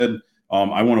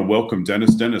I want to welcome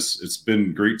Dennis. Dennis, it's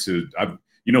been great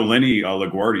Lenny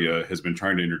LaGuardia has been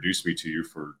trying to introduce me to you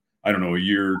for, I don't know, a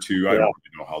year or two. I don't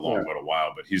really know how long, but a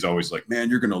while. But he's always like, man,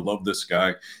 you're going to love this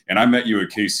guy. And I met you at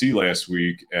KC last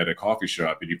week at a coffee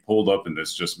shop, and you pulled up in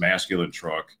this just masculine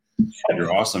truck.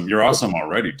 You're awesome. You're awesome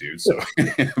already, dude. So,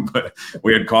 but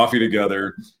we had coffee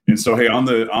together. And so, hey,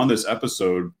 on this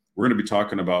episode, we're going to be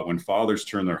talking about when fathers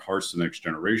turn their hearts to the next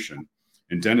generation.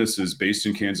 And Dennis is based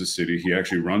in Kansas City. He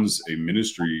actually runs a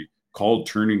ministry called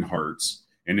Turning Hearts.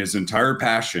 And his entire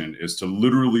passion is to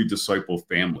literally disciple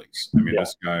families. I mean,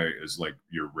 This guy is like,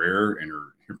 you're rare and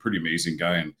you're a pretty amazing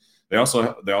guy. And they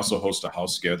also host a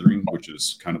house gathering, which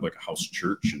is kind of like a house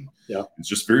church. And it's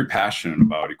just very passionate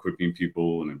about equipping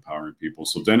people and empowering people.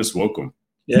 So Dennis, welcome.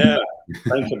 Yeah,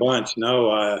 thanks a bunch.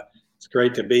 No, it's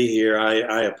great to be here.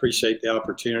 I appreciate the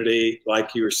opportunity.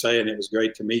 Like you were saying, it was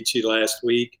great to meet you last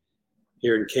week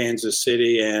here in Kansas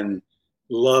City, and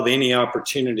love any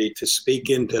opportunity to speak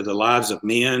into the lives of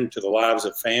men, to the lives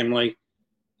of family.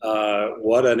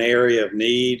 What an area of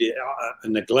need, a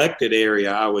neglected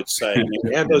area, I would say. I mean,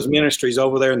 we have those ministries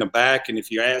over there in the back, and if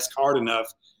you ask hard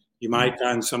enough, you might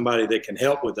find somebody that can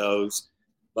help with those.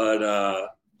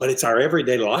 But it's our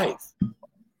everyday life,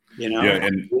 you know. Yeah,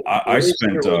 and I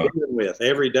spent with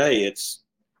every day. It's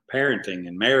parenting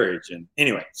and marriage, and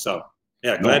anyway. So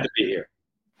glad to be here.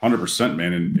 100%,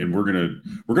 man. And we're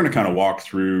gonna kind of walk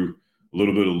through a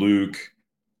little bit of Luke,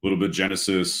 a little bit of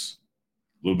Genesis,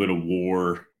 a little bit of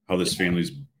war, how this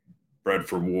family's bred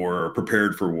for war or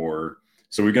prepared for war.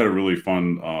 So we got a really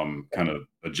fun kind of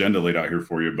agenda laid out here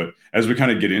for you. But as we kind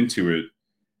of get into it,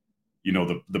 you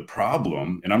know, the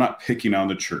problem, and I'm not picking on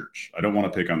the church. I don't want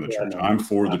to pick on the church. I'm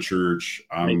for the church.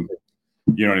 You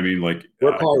know what I mean? Like,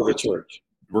 we're part of the church.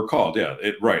 We're called,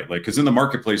 right. Like, because in the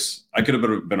marketplace, I could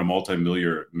have been a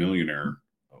millionaire,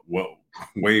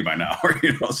 way by now.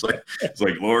 You know, it's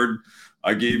like, Lord,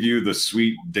 I gave you the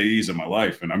sweet days of my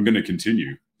life, and I'm going to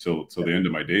continue till the end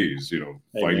of my days. You know,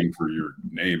 fighting for your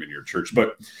name and your church.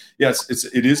 But yes,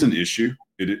 it is an issue.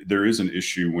 There is an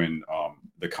issue when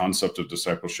the concept of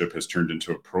discipleship has turned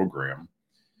into a program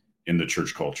in the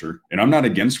church culture. And I'm not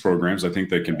against programs. I think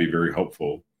they can be very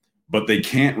helpful. But they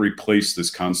can't replace this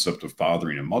concept of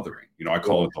fathering and mothering. You know, I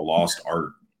call it the lost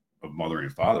art of mothering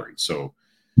and fathering. So,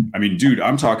 I mean, dude,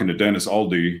 I'm talking to Dennis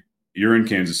Aldi. You're in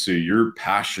Kansas City. You're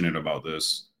passionate about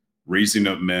this, raising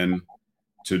up men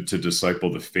to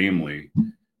disciple the family.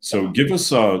 So give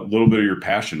us a little bit of your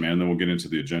passion, man, then we'll get into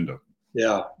the agenda.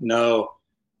 Yeah, no,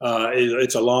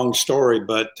 it's a long story,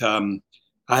 but I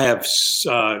have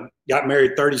got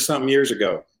married 30-something years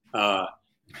ago,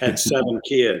 had 7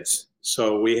 kids.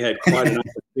 So we had quite an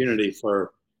opportunity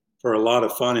for a lot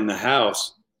of fun in the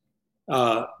house.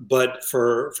 But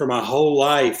for my whole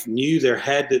life, knew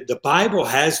the Bible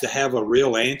has to have a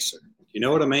real answer. You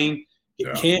know what I mean?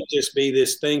 It can't just be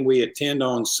this thing we attend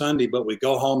on Sunday, but we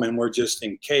go home and we're just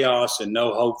in chaos and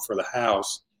no hope for the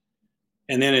house.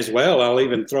 And then as well, I'll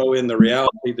even throw in the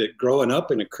reality that growing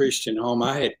up in a Christian home,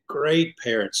 I had great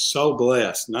parents, so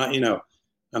blessed.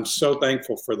 I'm so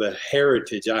thankful for the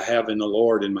heritage I have in the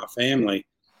Lord and my family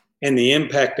and the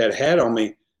impact that had on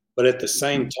me. But at the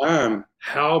same time,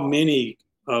 how many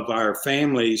of our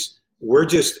families,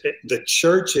 the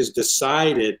church has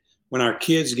decided when our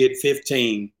kids get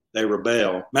 15, they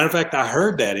rebel. Matter of fact, I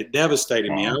heard that. It devastated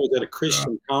me. I was at a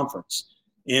Christian conference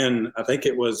I think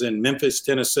it was in Memphis,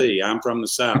 Tennessee. I'm from the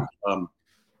South.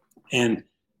 And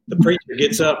the preacher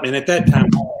gets up, and at that time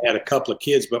I had a couple of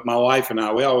kids, but my wife and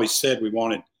I, we always said we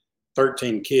wanted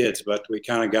 13 kids, but we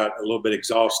kind of got a little bit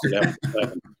exhausted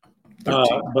after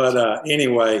 7.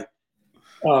 Anyway,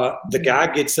 the guy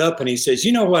gets up and he says,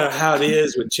 you know how it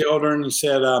is with children. He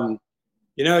said,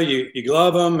 you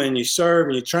love them and you serve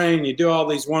and you train and you do all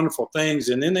these wonderful things.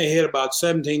 And then they hit about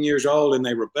 17 years old and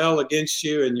they rebel against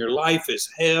you and your life is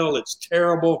hell. It's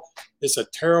terrible. It's a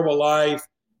terrible life.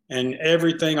 And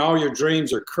everything, all your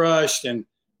dreams are crushed. And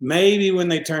maybe when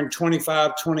they turn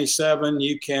 25, 27,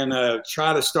 you can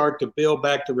try to start to build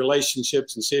back the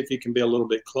relationships and see if you can be a little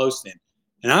bit close then.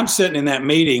 And I'm sitting in that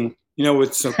meeting,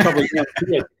 with some couple of young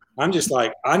kids. I'm just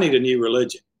like, I need a new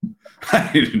religion. I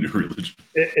need a new religion.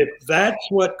 If that's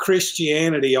what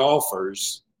Christianity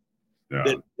offers,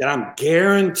 that I'm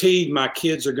guaranteed my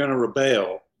kids are going to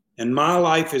rebel and my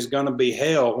life is going to be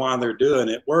hell while they're doing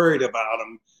it, worried about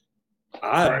them.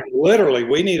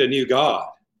 We need a new God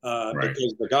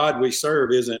because the God we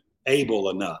serve isn't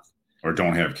able enough. Or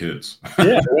don't have kids.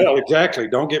 Yeah, well, exactly.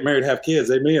 Don't get married, have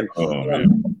kids. Amen. Oh,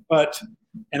 man.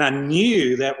 And I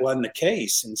knew that wasn't the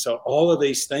case. And so all of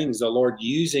these things the Lord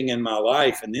using in my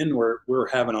life, and then we're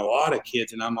having a lot of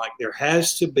kids. And I'm like, there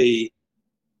has to be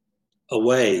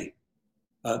away.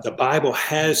 The Bible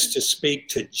has to speak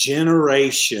to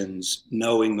generations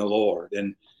knowing the Lord.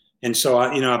 And so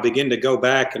I begin to go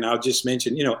back, and I'll just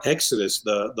mention, Exodus,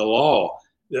 the law,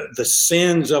 the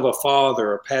sins of a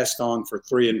father are passed on for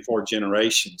 3 and 4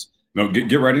 generations. No,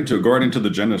 get right into it. Go right into the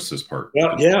Genesis part.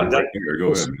 Well, yeah,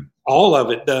 go ahead. All of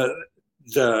it.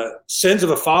 The sins of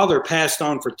a father passed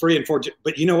on for 3 and 4,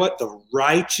 but you know what? The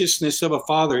righteousness of a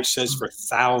father, it says, for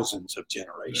thousands of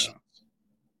generations. Yeah.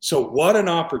 So what an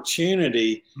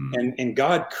opportunity. And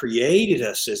God created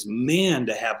us as men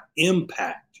to have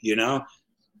impact,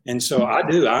 And so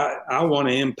I want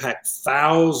to impact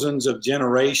thousands of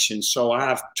generations. So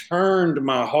I've turned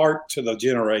my heart to the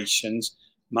generations,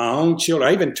 my own children.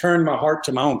 I even turned my heart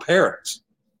to my own parents,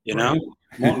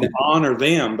 wanting to honor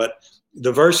them. But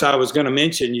the verse I was going to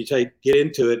mention, get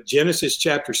into it. Genesis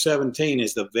chapter 17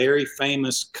 is the very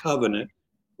famous covenant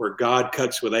where God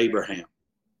cuts with Abraham.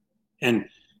 And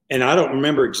I don't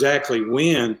remember exactly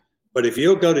when, but if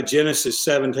you'll go to Genesis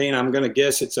 17, I'm going to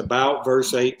guess it's about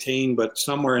verse 18, but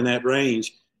somewhere in that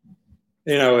range,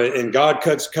 and God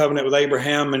cuts covenant with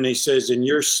Abraham, and he says, and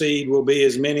your seed will be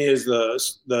as many as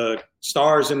the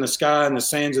stars in the sky and the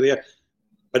sands of the earth.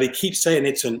 But he keeps saying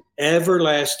it's an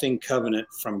everlasting covenant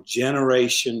from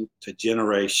generation to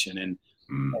generation. And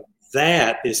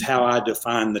that is how I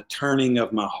define the turning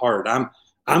of my heart.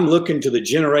 I'm looking to the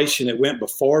generation that went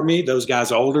before me, those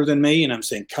guys older than me, and I'm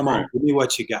saying, come on, give me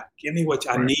what you got. Give me what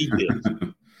I need this.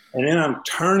 And then I'm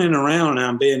turning around and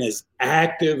I'm being as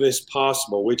active as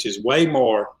possible, which is way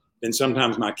more than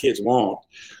sometimes my kids want.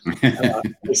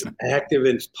 As active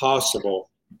as possible,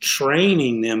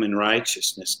 training them in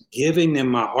righteousness, giving them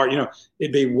my heart.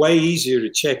 It'd be way easier to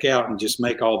check out and just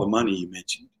make all the money you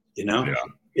mentioned,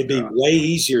 It'd be way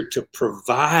easier to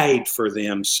provide for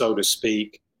them, so to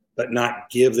speak, but not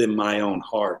give them my own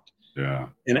heart. Yeah.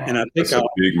 And I think that's a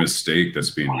big mistake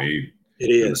that's being made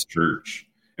in the church.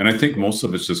 And I think most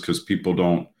of it's just because people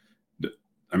don't,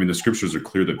 the scriptures are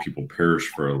clear that people perish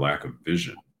for a lack of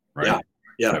vision, right?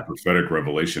 Yeah. That prophetic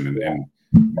revelation. And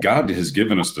God has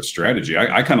given us the strategy.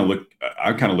 I kind of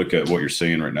look at what you're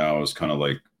saying right now as kind of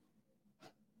like,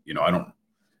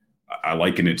 I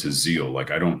liken it to zeal. Like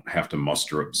I don't have to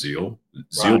muster up zeal.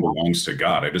 Zeal belongs to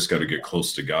God. I just got to get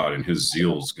close to God, and his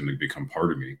zeal is going to become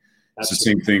part of me. It's the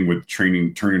same thing with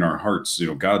turning our hearts.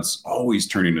 God's always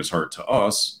turning his heart to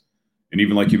us. And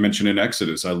even like you mentioned in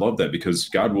Exodus, I love that because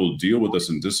God will deal with us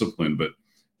in discipline, but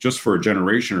just for a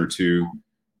generation or two,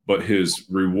 but his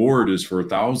reward is for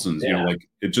thousands.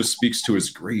 It just speaks to his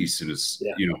grace and his,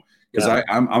 because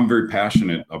I'm very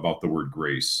passionate about the word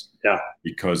grace. Yeah.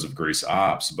 Because of grace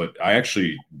ops. But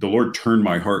the Lord turned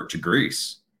my heart to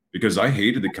grace because I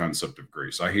hated the concept of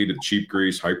grace. I hated cheap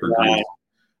grace, hyper grace.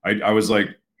 I was like,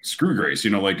 screw grace,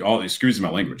 excuse my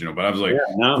language, but I was like,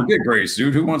 forget grace,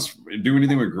 dude. Who wants to do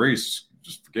anything with grace?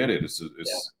 Just forget it.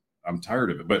 I'm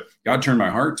tired of it. But God turned my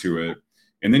heart to it.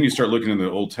 And then you start looking in the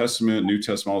Old Testament, New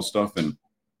Testament, all this stuff, and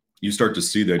you start to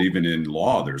see that even in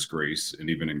law, there's grace,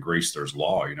 and even in grace, there's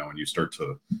law, and you start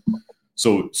to,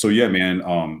 so yeah, man,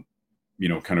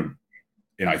 kind of,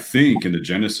 and I think in the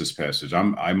Genesis passage,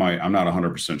 I'm not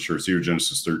 100% sure. It's either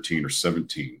Genesis 13 or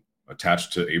 17,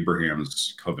 attached to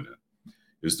Abraham's covenant,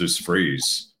 is this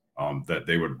phrase that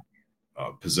they would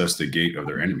possess the gate of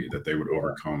their enemy, that they would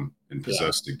overcome and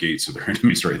possess the gates of their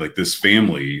enemies, right? Like this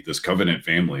family, this covenant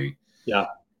family. Yeah.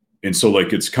 And so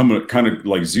like it's coming kind of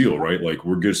like zeal, right? Like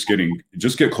we're just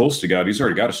get close to God. He's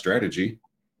already got a strategy.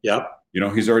 Yep.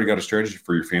 He's already got a strategy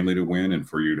for your family to win and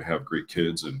for you to have great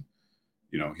kids. And,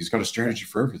 he's got a strategy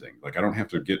for everything. Like I don't have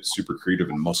to get super creative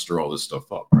and muster all this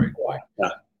stuff up, right? Like,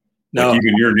 no. Like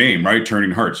even your name, right?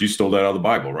 Turning hearts. You stole that out of the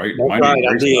Bible, right? That's right.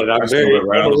 I did. I stole it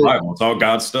right out of the Bible. It's all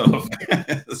God's stuff.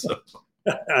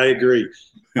 I agree.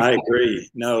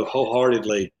 No,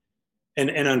 wholeheartedly. And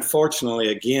unfortunately,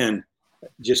 again,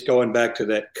 just going back to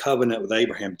that covenant with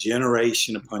Abraham,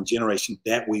 generation upon generation,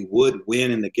 that we would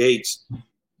win in the gates.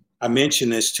 I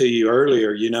mentioned this to you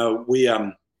earlier. We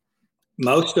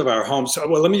most of our homes.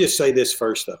 Well, let me just say this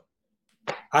first,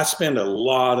 though. I spend a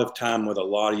lot of time with a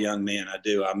lot of young men. I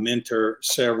do. I mentor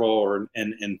several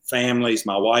and families.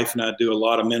 My wife and I do a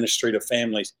lot of ministry to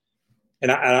families.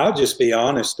 And I'll just be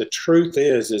honest. The truth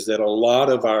is that a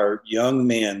lot of our young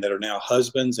men that are now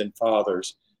husbands and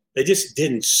fathers, they just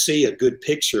didn't see a good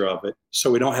picture of it.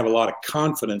 So we don't have a lot of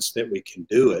confidence that we can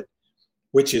do it,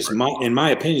 which is, in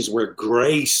my opinion, is where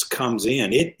grace comes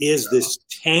in. It is this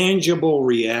tangible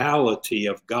reality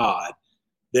of God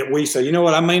that we say, you know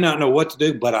what, I may not know what to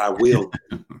do, but I will.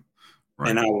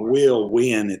 And I will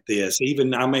win at this.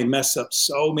 Even I may mess up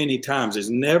so many times. There's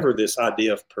never this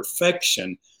idea of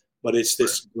perfection, but it's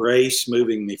this grace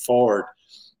moving me forward.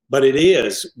 But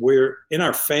we're in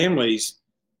our families,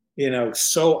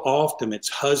 so often it's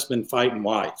husband fighting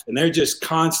wife, and they're just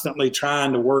constantly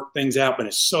trying to work things out, but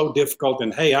it's so difficult.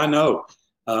 And hey, I know,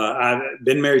 I've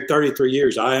been married 33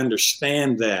 years. I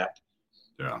understand that.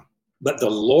 Yeah. But the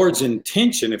Lord's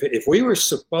intention, if we were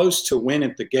supposed to win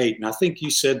at the gate, and I think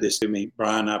you said this to me,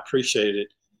 Brian, I appreciate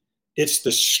it. It's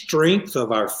the strength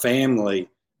of our family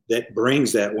that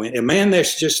brings that win. A man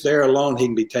that's just there alone, he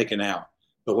can be taken out.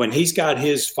 But when he's got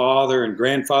his father and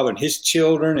grandfather and his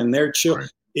children and their children,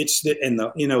 right. It's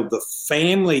the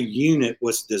family unit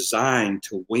was designed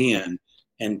to win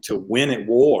and to win at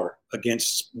war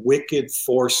against wicked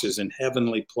forces in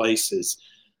heavenly places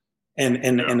and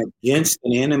against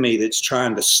an enemy that's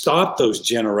trying to stop those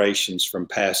generations from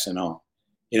passing on.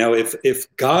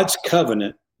 If God's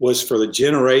covenant was for the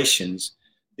generations,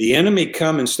 the enemy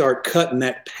come and start cutting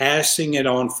that, passing it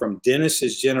on from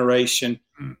Dennis's generation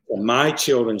to my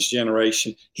children's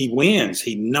generation. He wins.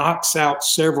 He knocks out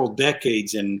several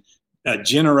decades and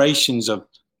generations of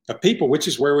people, which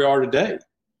is where we are today.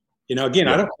 Again,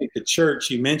 I don't think the church,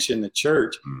 you mentioned the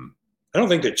church, I don't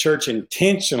think the church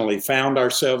intentionally found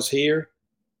ourselves here,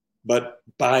 but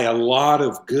by a lot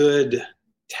of good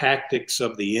tactics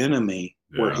of the enemy,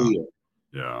 we're here.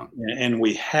 Yeah. And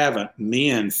we haven't,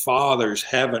 men, fathers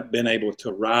haven't been able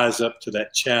to rise up to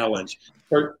that challenge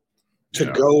or to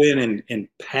go in and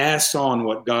pass on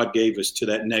what God gave us to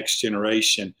that next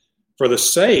generation. For the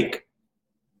sake,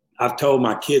 I've told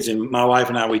my kids, and my wife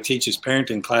and I, we teach this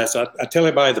parenting class. I tell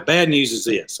everybody the bad news is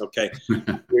this, okay?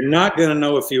 You're not going to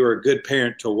know if you were a good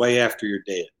parent till way after you're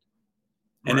dead.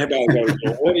 And everybody goes,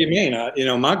 well, what do you mean?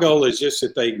 My goal is just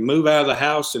that they move out of the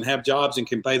house and have jobs and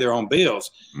can pay their own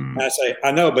bills. I say,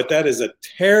 I know, but that is a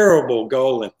terrible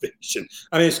goal and vision.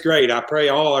 I mean, it's great. I pray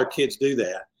all our kids do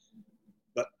that.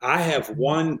 But I have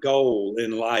one goal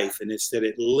in life, and it's that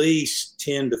at least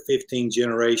 10 to 15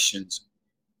 generations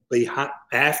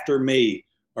after me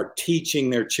are teaching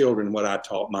their children what I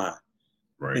taught mine.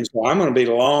 Right. And so I'm going to be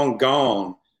long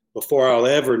gone before I'll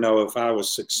ever know if I was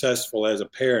successful as a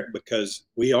parent, because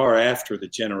we are after the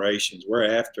generations.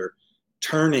 We're after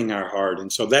turning our heart.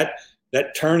 And so that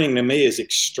turning to me is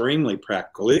extremely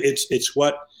practical. It's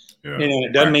what,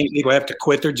 it doesn't mean people have to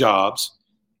quit their jobs,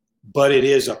 but it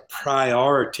is a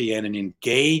priority and an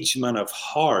engagement of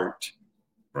heart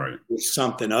with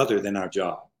something other than our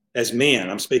job. As men,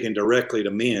 I'm speaking directly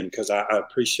to men because I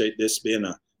appreciate this being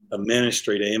a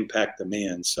ministry to impact the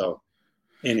men. So,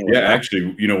 anyway,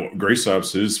 actually, Grace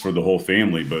Ops is for the whole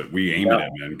family, but we aim it at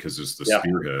men because it's the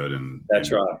spearhead. And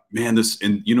that's right, man.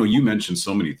 You mentioned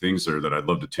so many things there that I'd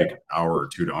love to take an hour or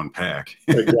two to unpack.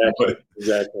 Exactly,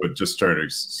 but just try to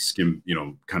skim,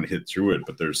 kind of hit through it.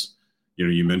 But there's,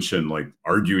 you mentioned like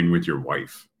arguing with your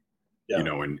wife,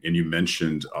 and you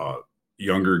mentioned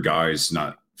younger guys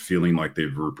not feeling like they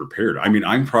were prepared. I mean,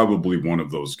 I'm probably one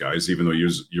of those guys, even though you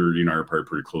and I are probably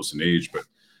pretty close in age, but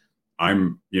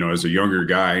I'm, as a younger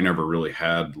guy, I never really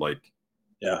had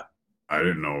I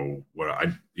didn't know what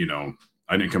I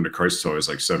didn't come to Christ until I was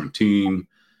like 17.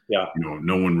 Yeah.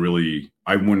 No one really,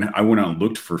 I went out and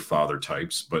looked for father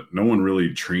types, but no one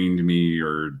really trained me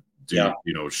or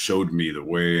showed me the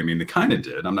way. I mean, they kind of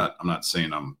did. I'm not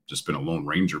saying I'm just been a lone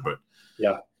ranger, but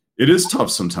it is tough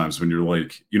sometimes when you're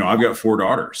like, I've got 4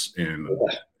 daughters and,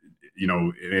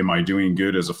 am I doing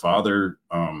good as a father?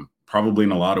 Probably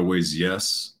in a lot of ways,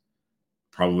 yes.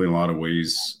 Probably in a lot of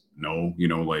ways, no,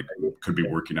 could be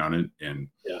working on it. And,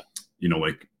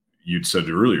 like you'd said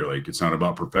earlier, like, it's not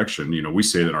about perfection. We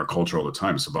say that in our culture all the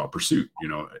time, it's about pursuit.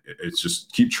 It's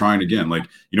just keep trying again. Like,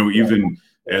 even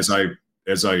as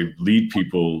I lead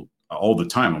people all the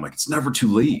time, I'm like, it's never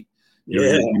too late.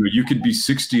 You could be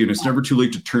 60 and it's never too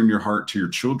late to turn your heart to your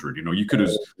children. You could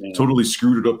have totally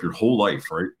screwed it up your whole life.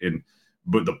 Right.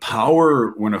 But the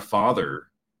power when a father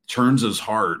turns his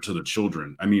heart to the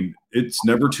children, I mean, it's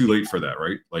never too late for that.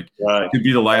 Right. Like it could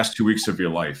be the last 2 weeks of your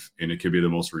life and it could be the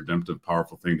most redemptive,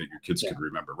 powerful thing that your kids could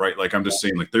remember. Right. Like I'm just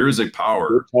saying, like, there is a power.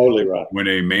 You're totally right. When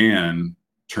a man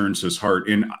turns his heart.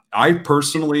 And I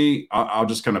personally, I'll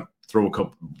just kind of throw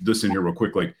this in here real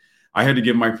quick. Like, I had to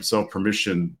give myself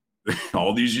permission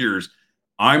all these years.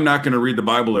 I'm not going to read the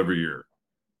Bible every year.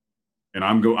 And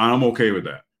I'm okay with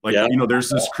that. Like, there's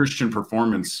this Christian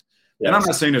performance. Yes. And I'm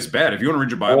not saying it's bad. If you want to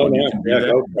read your Bible and you can do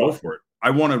that, go for it. I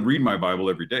want to read my Bible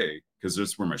every day because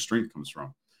that's where my strength comes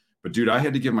from. But dude, I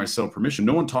had to give myself permission.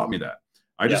 No one taught me that.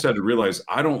 I just had to realize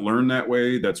I don't learn that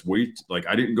way. That's like,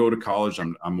 I didn't go to college.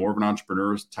 I'm more of an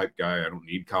entrepreneur type guy. I don't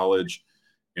need college.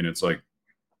 And it's like,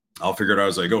 I'll figure it out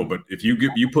as I go. But if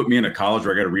you put me in a college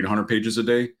where I got to read 100 pages a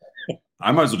day,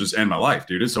 I might as well just end my life,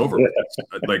 dude. It's over.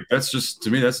 Like, that's just, to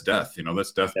me, that's death.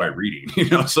 That's death by reading,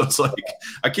 So it's like,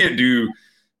 I can't do,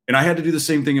 and I had to do the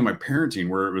same thing in my parenting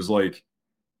where it was like,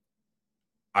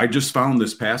 I just found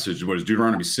this passage, what is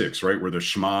Deuteronomy 6, right? Where the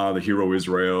Shema, the Hero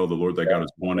Israel, the Lord thy God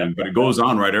is one. But it goes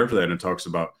on right after that and it talks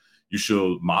about, you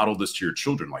shall model this to your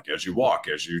children, like as you walk,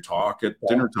 as you talk at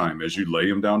dinner time, as you lay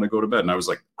them down to go to bed. And I was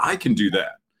like, I can do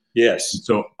that. Yes. And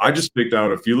so I just picked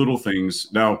out a few little things.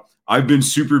 Now, I've been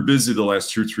super busy the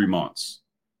last 2 or 3 months.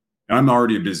 And I'm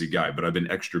already a busy guy, but I've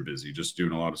been extra busy just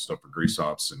doing a lot of stuff for Grace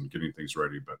Ops and getting things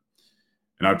ready.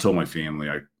 And I've told my family,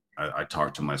 I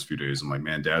talked to them last few days. I'm like,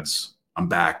 man, I'm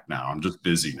back now. I'm just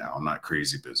busy now. I'm not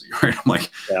crazy busy, right? I'm like,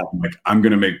 I'm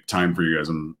going to make time for you guys.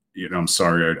 I'm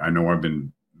sorry. I know I've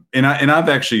been, and I've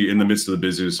actually, in the midst of the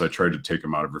business, I tried to take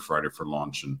them out every Friday for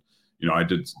lunch. And, I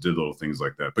did little things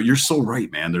like that. But you're so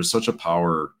right, man. There's such a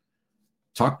power.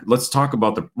 Let's talk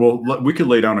about we could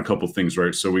lay down a couple things,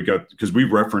 right? So because we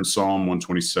referenced Psalm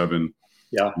 127.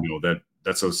 Yeah.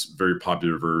 That's a very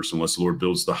popular verse. Unless the Lord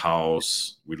builds the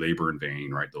house, we labor in vain,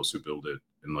 right? Those who build it,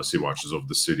 unless he watches over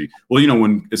the city. Well,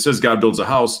 when it says God builds a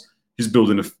house, he's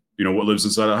building what lives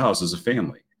inside a house is a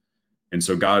family. And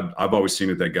so I've always seen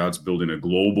it that God's building a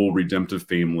global redemptive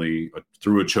family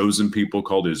through a chosen people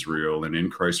called Israel. And in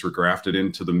Christ, we're grafted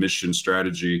into the mission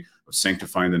strategy of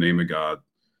sanctifying the name of God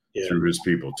through his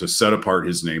people, to set apart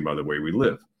his name by the way we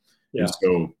live. Yeah. And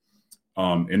so,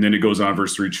 and then it goes on,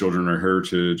 verse 3, children are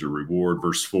heritage or reward.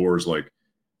 Verse 4 is like,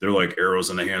 they're like arrows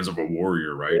in the hands of a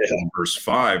warrior, right? Yeah. And verse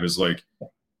 5 is like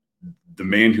the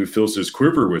man who fills his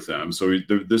quiver with them. So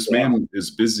this man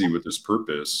is busy with his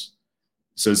purpose.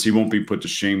 Says he won't be put to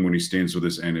shame when he stands with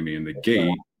his enemy in the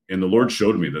gate. And the Lord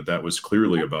showed me that was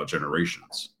clearly about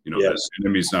generations. This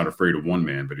enemy is not afraid of one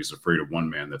man, but he's afraid of one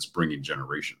man that's bringing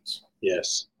generations.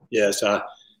 Yes.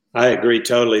 I agree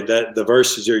totally. That the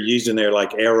verses you're using there,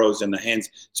 like arrows in the hands.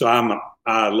 So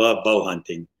I love bow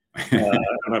hunting.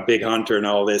 I'm a big hunter and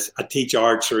all this. I teach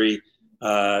archery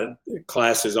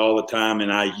classes all the time,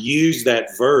 and I use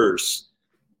that verse.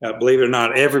 Believe it or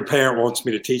not, every parent wants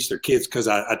me to teach their kids because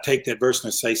I take that verse and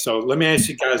I say, so let me ask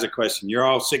you guys a question. You're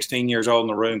all 16 years old in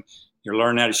the room. You're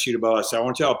learning how to shoot a bow. I say, I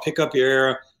want y'all to pick up your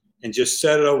arrow and just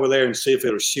set it over there and see if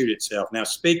it'll shoot itself. Now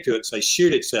speak to it, say,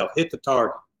 shoot itself, hit the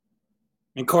target.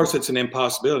 And of course, it's an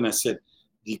impossibility. And I said,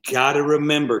 you got to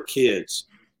remember, kids,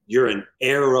 you're an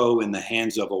arrow in the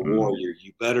hands of a warrior.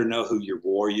 You better know who your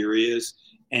warrior is,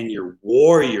 and your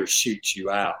warrior shoots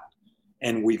you out.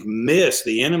 And we've missed,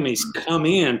 the enemy's come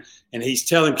in and he's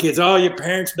telling kids, oh, your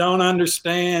parents don't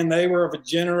understand. They were of a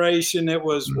generation that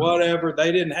was whatever.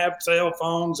 They didn't have cell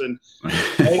phones and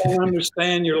they don't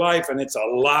understand your life. And it's a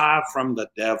lie from the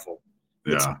devil.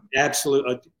 Yeah. It's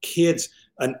absolute. Kids,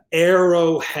 an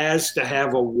arrow has to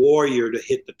have a warrior to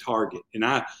hit the target. And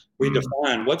we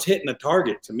define what's hitting the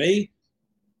target. To me,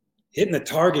 hitting the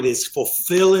target is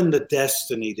fulfilling the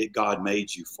destiny that God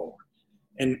made you for.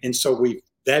 And so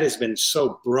that has been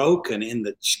so broken in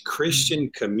the Christian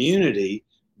community.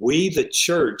 We, the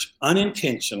church,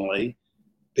 unintentionally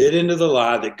bit into the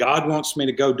lie that God wants me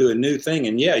to go do a new thing.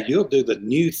 And yeah, you'll do the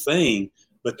new thing,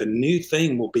 but the new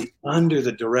thing will be under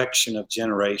the direction of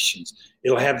generations.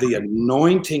 It'll have the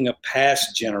anointing of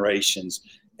past generations,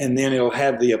 and then it'll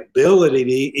have the ability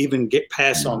to even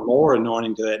pass on more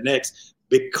anointing to that next,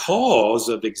 because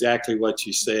of exactly what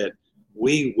you said.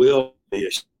 We will be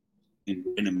ashamed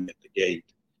at the gate.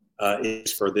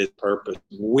 Is for this purpose.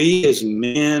 We as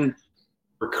men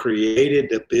were created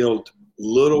to build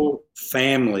little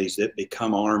families that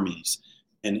become armies.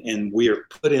 And we are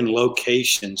put in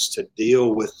locations to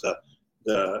deal with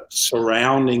the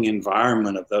surrounding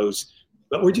environment of those.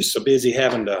 But we're just so busy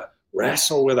having to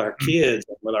wrestle with our kids,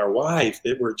 with our wife,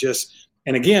 that we're just,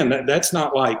 and again, that's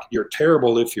not like you're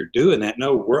terrible if you're doing that.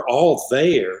 No, we're all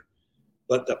there.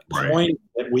 But the point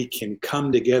that we can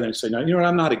come together and say, no,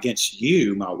 I'm not against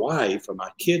you, my wife, or my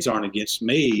kids aren't against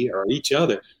me or each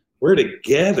other. We're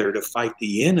together to fight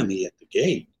the enemy at the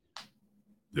gate.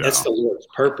 Yeah. That's the Lord's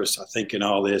purpose, I think, in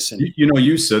all this. And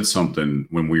you said something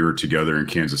when we were together in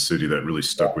Kansas City that really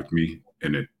stuck with me,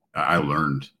 and I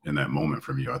learned in that moment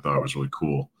from you. I thought it was really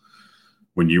cool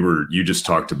when you just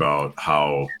talked about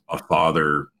how a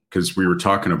father, because we were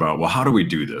talking about, well, how do we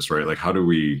do this, right? Like, how do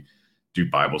we do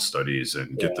Bible studies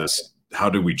and get this? How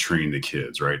do we train the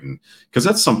kids, right? And because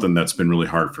that's something that's been really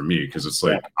hard for me, because it's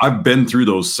like I've been through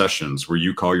those sessions where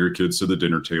you call your kids to the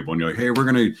dinner table and you're like, hey, we're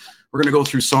gonna go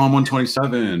through Psalm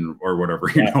 127 or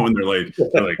whatever, and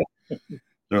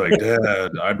they're like,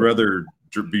 Dad, I'd rather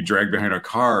be dragged behind a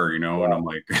car, you know, and I'm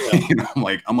like, you know,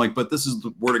 I'm like, but this is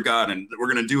the word of God and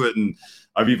we're going to do it. And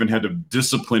I've even had to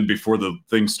discipline before the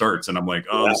thing starts. And I'm like,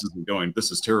 oh, this isn't going,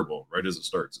 this is terrible right as it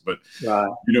starts. But, you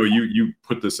know, you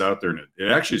put this out there and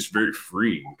it actually is very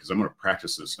freeing because I'm going to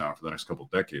practice this now for the next couple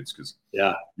of decades. Because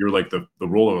you're like the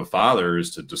role of a father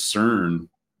is to discern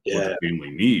what the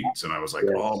family needs. And I was like,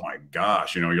 oh my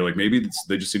gosh, you know, you're like, maybe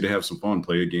they just need to have some fun,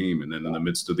 play a game. And then in the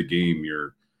midst of the game,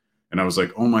 and I was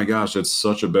like, oh my gosh, that's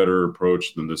such a better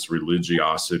approach than this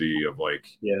religiosity of like,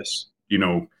 you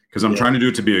know, because I'm trying to do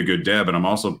it to be a good dad, but I'm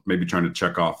also maybe trying to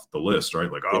check off the list,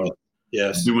 right? Like, oh,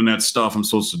 doing that stuff I'm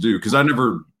supposed to do. Because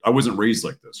I wasn't raised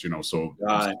like this, you know, so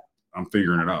I'm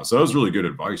figuring it out. So that was really good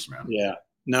advice, man. Yeah.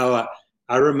 No,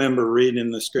 I remember reading in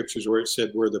the scriptures where it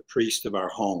said we're the priest of our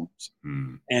homes.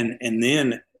 And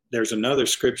then there's another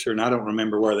scripture, and I don't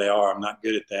remember where they are. I'm not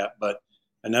good at that. But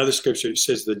another scripture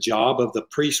says the job of the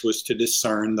priest was to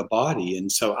discern the body.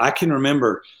 And so I can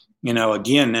remember, you know,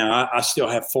 again, now I still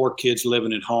have 4 kids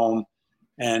living at home.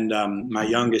 And my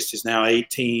youngest is now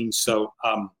 18. So,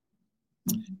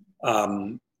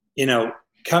 you know,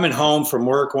 coming home from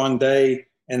work one day,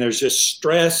 and there's just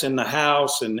stress in the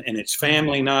house and it's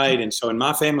family night. And so in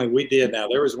my family, we did. Now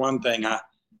there was one thing I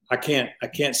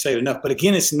can't say it enough, but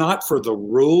again, it's not for the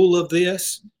rule of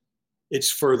this. It's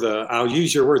for I'll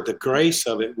use your word, the grace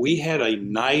of it. We had a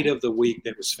night of the week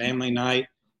that was family night.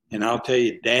 And I'll tell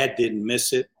you, Dad didn't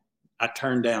miss it. I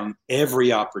turned down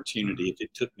every opportunity if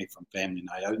it took me from family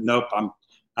night. Nope,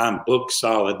 I'm booked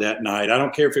solid that night. I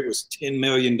don't care if it was $10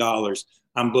 million.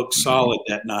 I'm booked solid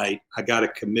that night. I got a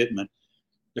commitment,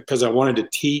 because I wanted to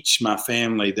teach my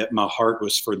family that my heart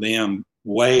was for them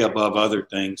way above other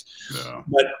things.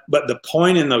 But the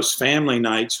point in those family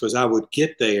nights was I would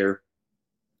get there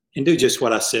and do just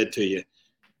what I said to you.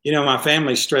 You know, my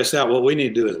family's stressed out. What we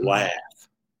need to do is laugh.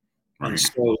 And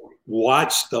so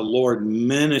watch the Lord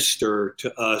minister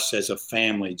to us as a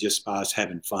family just by us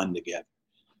having fun together.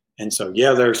 And so,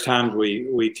 there's times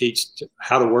we teach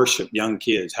how to worship young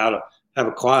kids, how to have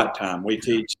a quiet time. We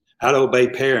teach how to obey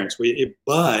parents.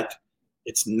 But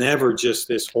it's never just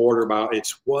this order about,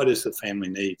 it's what does the family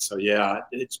need? So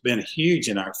it's been huge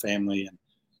in our family. And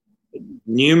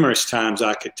numerous times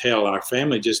I could tell our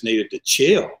family just needed to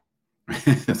chill.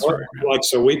 That's right, man. Like,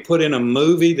 so we put in a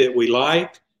movie that we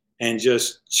liked and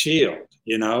just chilled,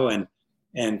 you know, and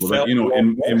felt, you know,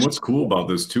 and what's cool about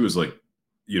this too is like,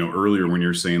 you know, earlier when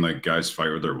you're saying like guys fight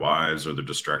with their wives or they're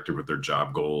distracted with their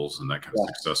job goals and that kind of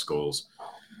success goals.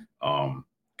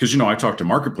 Because, you know, I talk to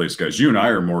marketplace guys. You and I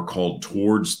are more called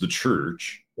towards the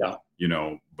church, you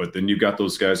know, but then you've got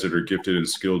those guys that are gifted and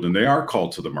skilled and they are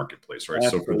called to the marketplace, right?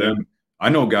 Absolutely. So for them, I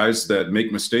know guys that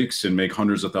make mistakes and make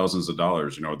hundreds of thousands of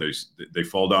dollars. You know, they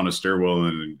fall down a stairwell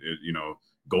and, you know,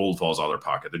 gold falls out of their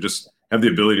pocket. They just have the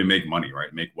ability to make money,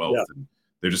 right? Make wealth. And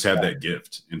they just have that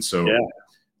gift. And so,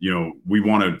 you know, we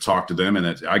want to talk to them.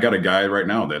 And I got a guy right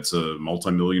now that's a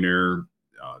multimillionaire.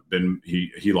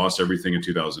 He lost everything in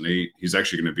 2008. He's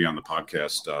actually going to be on the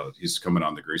podcast. He's coming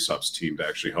on the Grace Ops team to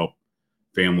actually help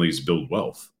families build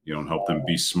wealth, you know, and help them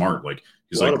be smart. Like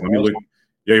he's like, let me look.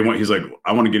 He's like,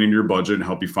 I want to get into your budget and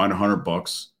help you find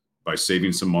 $100 by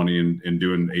saving some money and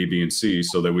doing A, B, and C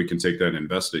so that we can take that and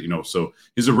invest it, you know. So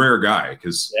he's a rare guy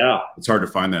because it's hard to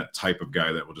find that type of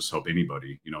guy that will just help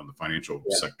anybody, you know, in the financial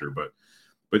sector. But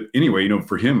anyway, you know,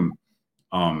 for him,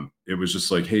 it was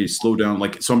just like, hey, slow down.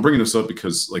 Like, so I'm bringing this up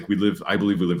because like I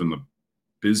believe we live in the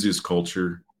busiest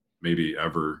culture maybe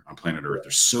ever on planet Earth.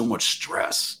 There's so much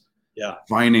stress,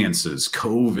 finances,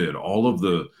 COVID, all of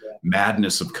the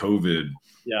madness of COVID,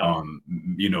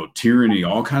 you know, tyranny,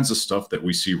 all kinds of stuff that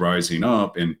we see rising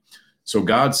up. And so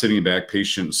God's sitting back,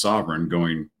 patient and sovereign,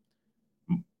 going,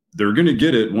 they're going to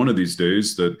get it one of these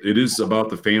days that it is about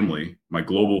the family, my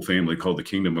global family called the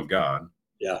kingdom of God,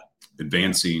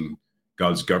 advancing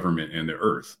God's government in the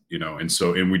earth, you know. And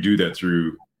so, and we do that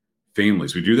through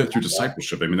families. We do that through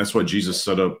discipleship. I mean, that's why Jesus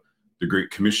set up the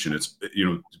Great Commission. It's, you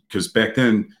know, because back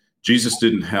then Jesus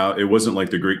didn't have, it wasn't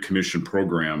like the Great Commission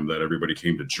program that everybody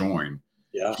came to join.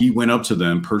 He went up to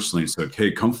them personally and said,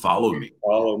 hey, come follow me.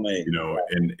 Follow me. You know,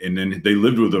 and then they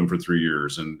lived with them for 3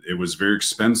 years and it was very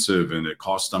expensive and it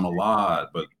cost them a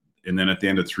lot. And then at the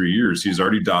end of 3 years, he's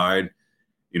already died.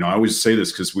 You know, I always say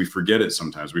this because we forget it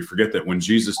sometimes. We forget that when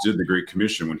Jesus did the Great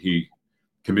Commission, when he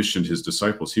commissioned his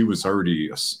disciples, he was already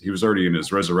in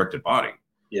his resurrected body.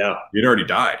 Yeah. He'd already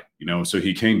died, you know, so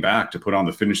he came back to put on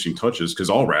the finishing touches because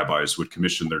all rabbis would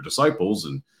commission their disciples.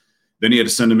 And then he had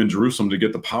to send them in Jerusalem to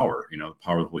get the power, you know, the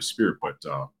power of the Holy Spirit. But,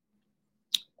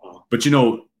 you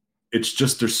know, it's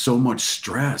just, there's so much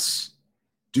stress,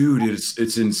 dude.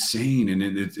 It's insane. And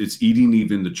it's eating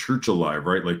even the church alive,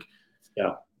 right? Like,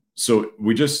 Yeah. So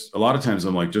a lot of times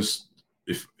I'm like, just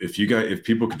if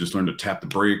people could just learn to tap the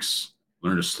brakes,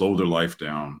 learn to slow their life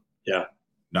down. Yeah.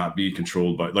 Not be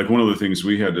controlled by, like, one of the things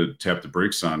we had to tap the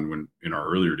brakes on when in our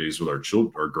earlier days with our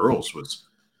children, our girls, was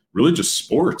really just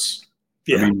sports.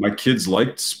 Yeah. I mean, my kids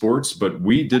liked sports, but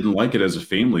we didn't like it as a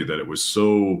family, that it was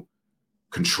so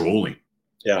controlling.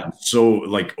 Yeah. So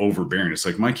like overbearing. It's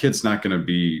like, my kid's not going to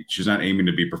be, she's not aiming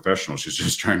to be professional. She's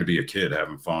just trying to be a kid,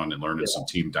 having fun and learning some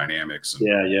team dynamics. And,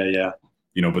 yeah.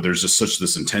 But there's just such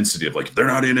this intensity of like, if they're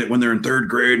not in it when they're in third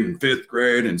grade and fifth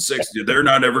grade and sixth, they're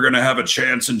not ever going to have a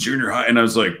chance in junior high. And I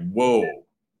was like, whoa,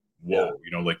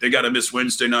 like, they got to miss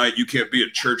Wednesday night. You can't be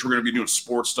at church. We're going to be doing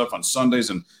sports stuff on Sundays.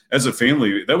 And as a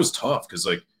family, that was tough. Cause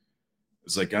like,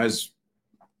 it's like, guys,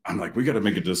 I'm like, we got to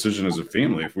make a decision as a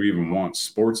family if we even want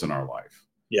sports in our life.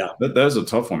 Yeah. That is a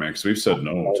tough one, man. Cause we've said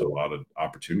no to a lot of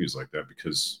opportunities like that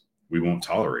because we won't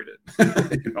tolerate it.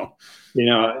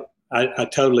 I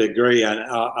totally agree.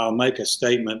 I'll make a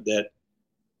statement that,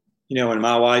 when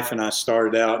my wife and I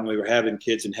started out and we were having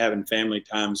kids and having family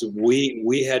times,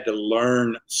 we had to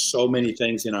learn so many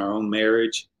things in our own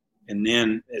marriage. And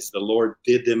then as the Lord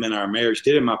did them in our marriage,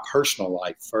 did in my personal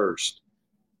life first,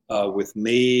 with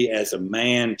me as a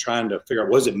man, trying to figure out,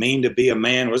 what does it mean to be a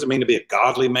man? What does it mean to be a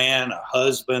godly man, a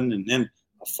husband, and then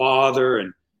a father?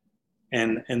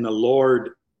 And the Lord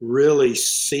really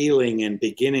sealing and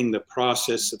beginning the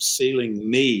process of sealing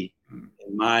me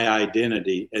and my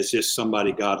identity as just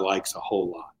somebody God likes a whole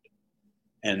lot.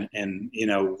 And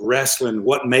wrestling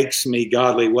what makes me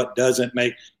godly, what doesn't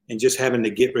make, and just having to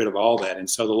get rid of all that. And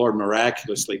so the Lord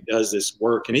miraculously does this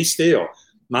work. And He's still,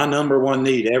 my number one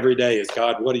need every day is,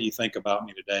 God, what do you think about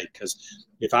me today? Because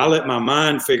if I let my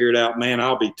mind figure it out, man,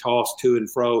 I'll be tossed to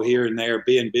and fro here and there,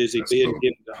 being busy, That's being so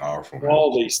given to powerful,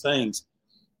 all these things.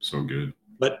 So good.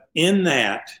 But in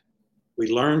that, we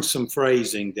learn some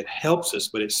phrasing that helps us,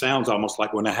 but it sounds almost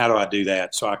like, well, now how do I do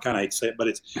that? So I kind of hate to say it,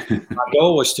 but my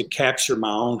goal was to capture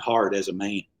my own heart as a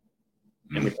man.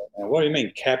 And we go, what do you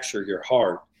mean capture your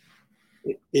heart?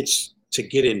 It's to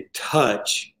get in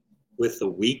touch with the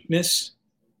weakness,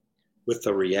 with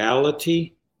the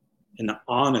reality, and the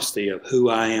honesty of who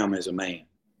I am as a man.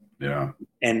 Yeah.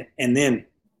 And then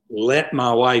let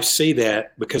my wife see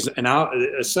that, because, and I'll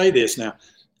say this now,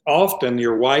 often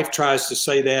your wife tries to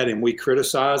say that and we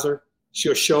criticize her.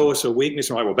 She'll show us a weakness.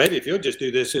 And we're like, well, baby, if you'll just do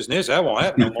this, this, and this, that won't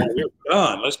happen no more. We're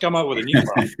done. Let's come up with a new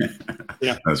problem.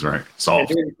 That's right.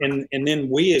 Solved. And then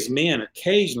we as men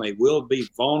occasionally will be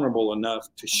vulnerable enough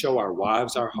to show our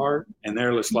wives our heart. And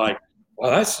they're just like, well,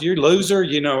 that's your loser,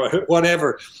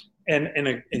 whatever.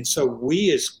 And so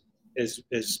we as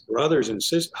brothers and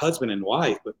sisters, husband and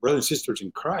wife, but brothers and sisters in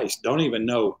Christ, don't even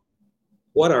know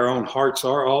what our own hearts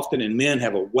are often, and men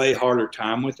have a way harder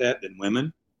time with that than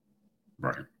women.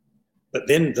 Right. But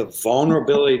then the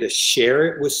vulnerability to share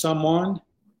it with someone,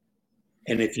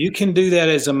 and if you can do that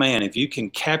as a man, if you can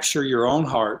capture your own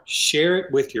heart, share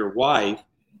it with your wife,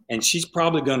 and she's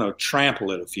probably going to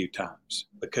trample it a few times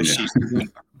because she's.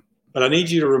 But I need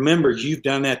you to remember you've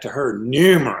done that to her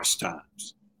numerous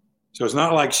times. So it's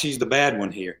not like she's the bad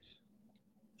one here.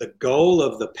 The goal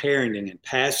of the parenting and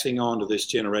passing on to this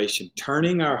generation,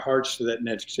 turning our hearts to that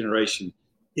next generation,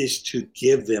 is to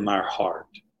give them our heart.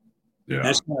 Yeah.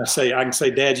 That's when I can say,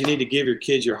 Dad, you need to give your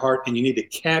kids your heart, and you need to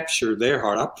capture their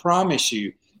heart. I promise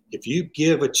you, if you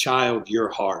give a child your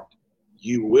heart,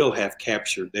 you will have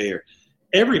captured their.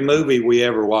 Every movie we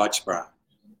ever watch, Brian,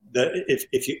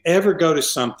 if you ever go to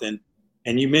something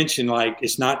and you mention, like,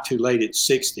 it's not too late at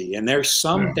 60, and there's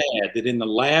some dad that in the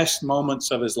last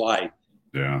moments of his life,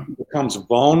 becomes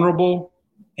vulnerable,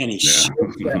 and he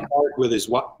shares that heart with his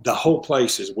wife. The whole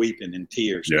place is weeping in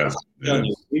tears.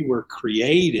 We were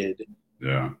created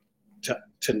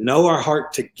to know our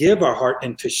heart, to give our heart,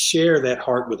 and to share that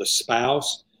heart with a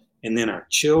spouse, and then our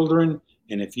children.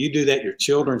 And if you do that, your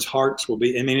children's hearts will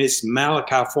be. I mean, it's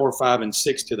Malachi 4, 5, and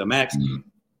 6 to the max. Mm-hmm.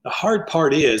 The hard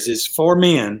part is for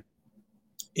men.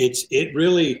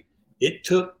 It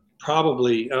took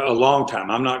probably a long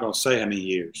time. I'm not going to say how many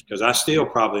years, because I still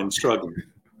probably am struggling.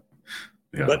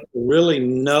 But to really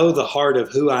know the heart of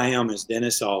who I am as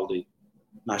Dennis Aldi,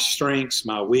 my strengths,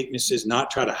 my weaknesses,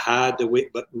 not try to hide the weak,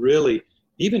 but really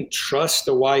even trust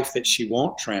the wife that she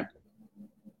won't trample.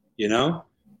 And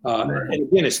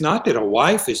again, it's not that a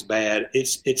wife is bad.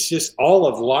 It's just all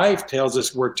of life tells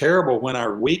us we're terrible when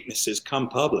our weaknesses come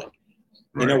public.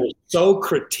 Right. We're so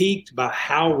critiqued by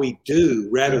how we do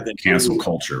rather than cancel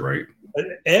culture, right?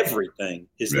 Everything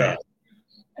is that.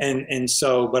 And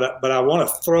so, but I want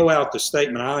to throw out the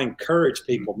statement. I encourage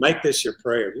people, make this your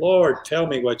prayer. Lord, tell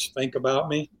me what you think about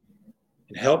me,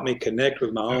 and help me connect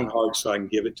with my own heart so I can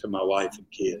give it to my wife and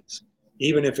kids.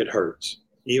 even if it hurts,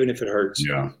 even if it hurts.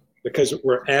 Yeah. Because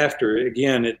we're after,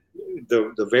 again,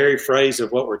 the very phrase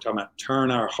of what we're talking about, turn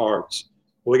our hearts.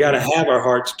 We got to have our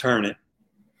hearts turn it.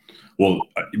 Well,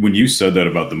 when you said that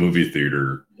about the movie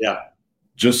theater, yeah,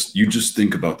 you just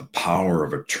think about the power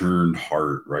of a turned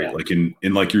heart, right? Yeah. Like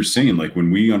in like you're saying, like when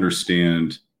we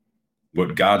understand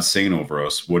what God's saying over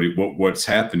us, what's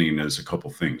happening is a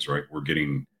couple things, right? We're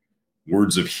getting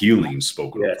words of healing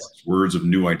spoken over us, words of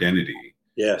new identity.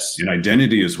 Yes. And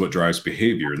identity is what drives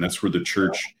behavior. And that's where the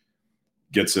church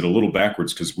gets it a little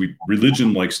backwards, because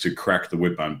religion likes to crack the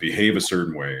whip on behave a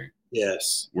certain way.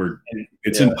 Yes. Where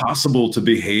it's impossible to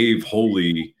behave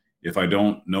holy if I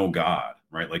don't know God,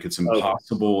 right? Like it's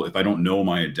impossible if I don't know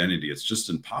my identity. It's just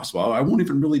impossible. I won't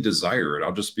even really desire it.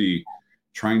 I'll just be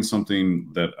trying something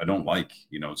that I don't like.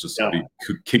 It's just be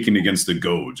kicking against the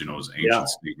goads, as an ancient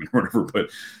statement or whatever.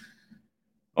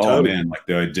 But man, like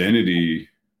the identity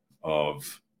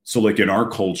so like in our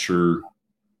culture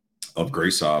of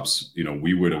Grace Ops,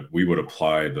 we would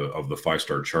apply the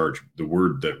 5-star charge. The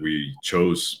word that we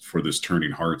chose for this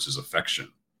turning hearts is affection.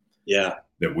 Yeah.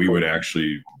 That we would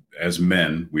actually, as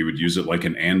men, we would use it like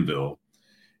an anvil.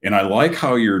 And I like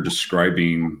how you're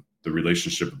describing the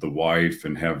relationship with the wife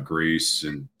and have grace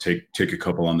and take a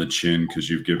couple on the chin because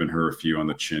you've given her a few on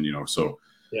the chin, So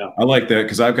I like that,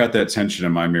 because I've got that tension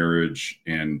in my marriage.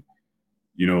 And,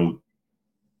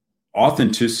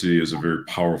 authenticity is a very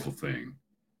powerful thing.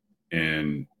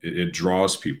 And it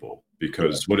draws people,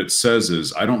 because what it says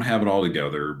is, I don't have it all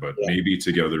together, but maybe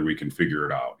together we can figure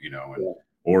it out,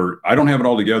 or I don't have it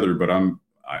all together, but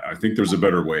I think there's a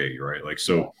better way, right? Like,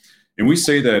 so, and we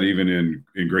say that even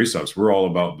in Grace Ops, we're all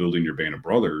about building your band of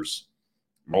brothers.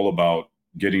 We're all about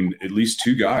getting at least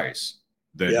 2 guys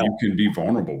that you can be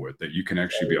vulnerable with, that you can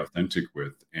actually be authentic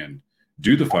with, and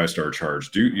do the 5-star charge.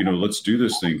 Let's do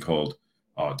this thing called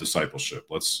discipleship.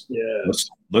 Let's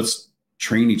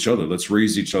train each other. Let's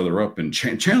raise each other up and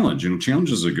challenge.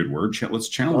 Challenge is a good word. Let's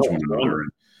challenge one another.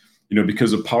 And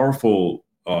because a powerful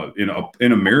in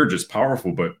a marriage is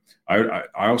powerful, but I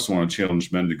also want to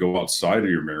challenge men to go outside of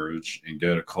your marriage and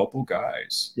get a couple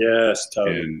guys. Yes,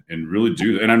 totally. And really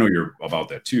do that. And I know you're about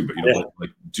that too, but like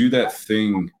do that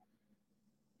thing,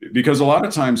 because a lot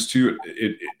of times too,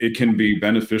 it can be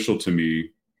beneficial to me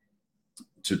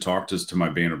to talk to my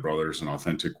band of brothers in an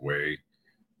authentic way.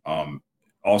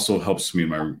 Also helps me in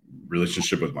my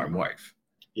relationship with my wife.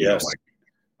 Yes.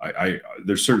 I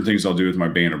there's certain things I'll do with my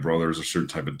band of brothers, or certain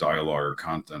type of dialogue or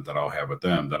content that I'll have with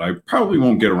them that I probably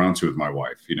won't get around to with my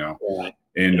wife, Right.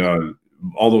 And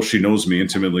although she knows me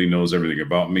intimately, knows everything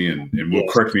about me, and will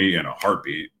correct me in a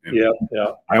heartbeat. And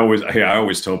I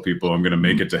always tell people I'm going to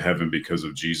make it to heaven because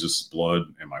of Jesus' blood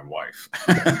and my wife.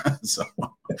 So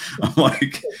I'm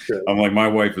like, my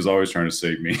wife is always trying to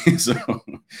save me. So,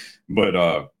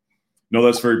 but no,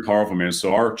 that's very powerful, man.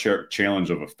 So our challenge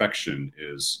of affection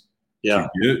is,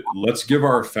 let's give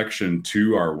our affection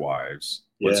to our wives.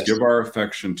 Let's give our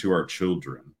affection to our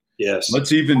children. Yes.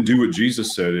 Let's even do what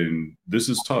Jesus said, and this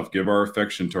is tough. Give our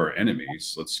affection to our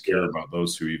enemies. Let's care about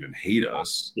those who even hate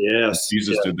us. Yes.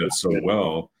 Jesus did that so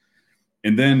well.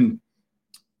 And then,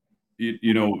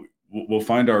 we'll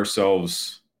find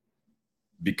ourselves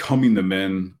becoming the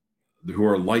men who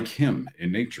are like him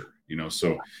in nature.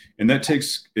 So, and it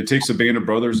takes a band of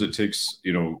brothers. It takes,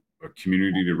 a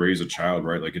community to raise a child,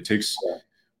 right? Like it takes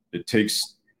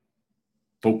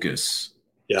focus.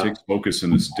 It takes focus in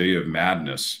this day of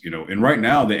madness, and right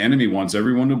now the enemy wants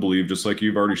everyone to believe, just like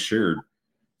you've already shared,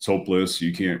 it's hopeless.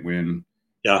 You can't win.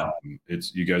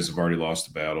 You guys have already lost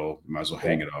the battle. You might as well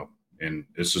hang it up. And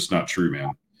it's just not true,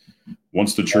 man.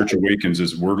 Once the church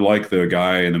awakens, we're like the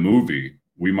guy in the movie.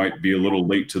 We might be a little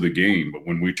late to the game, but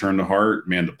when we turn the heart,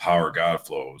 man, the power of God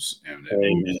flows and it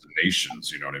moves the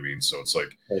nations. You know what I mean? So it's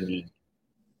like,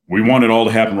 we want it all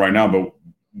to happen right now, but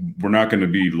we're not going to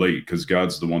be late because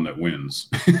God's the one that wins.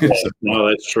 No,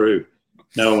 that's true.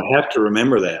 No, we have to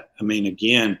remember that. I mean,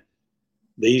 again,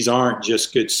 these aren't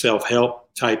just good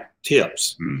self-help type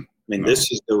tips.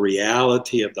 This is the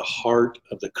reality of the heart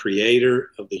of the creator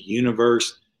of the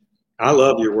universe. I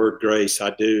love your word, grace.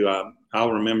 I do.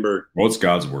 I'll remember. Well, it's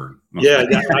God's word. I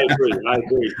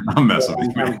agree. I'm messing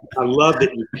with you. I love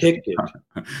that you picked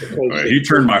it. He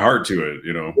turned my heart to it,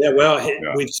 Yeah, well,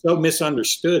 we've so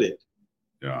misunderstood it.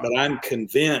 Yeah. But I'm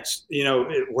convinced,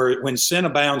 when sin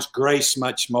abounds, grace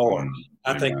much more.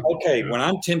 I think, when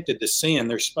I'm tempted to sin,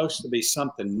 there's supposed to be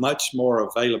something much more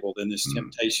available than this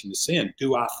temptation to sin.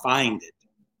 Do I find it?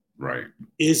 Right.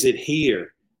 Is it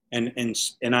here? And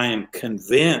I am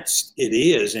convinced it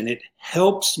is, and it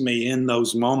helps me in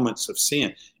those moments of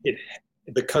sin.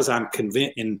 Because I'm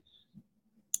convinced. And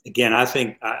again, I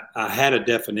think I had a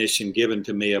definition given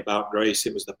to me about grace.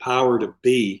 It was the power to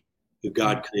be who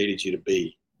God created you to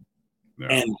be,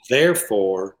 and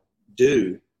therefore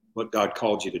do what God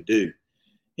called you to do.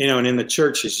 And in the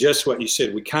church is just what you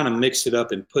said. We kind of mix it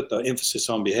up and put the emphasis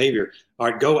on behavior.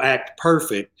 All right, go act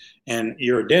perfect, and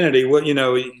your identity. Well,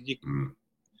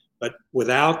 but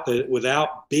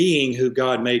without being who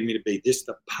God made me to be, this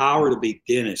the power to be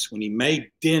Dennis. When He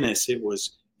made Dennis, it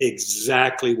was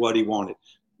exactly what He wanted,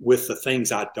 with the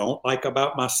things I don't like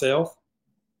about myself,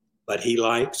 but He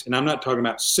likes. And I'm not talking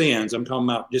about sins. I'm talking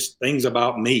about just things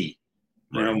about me.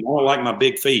 More like my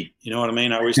big feet. You know what I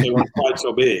mean? I wish they weren't quite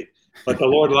so big. But the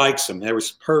Lord likes them. There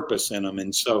was purpose in them.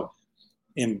 And so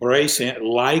embracing,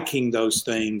 liking those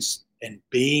things and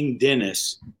being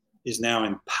Dennis is now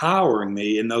empowering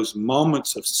me in those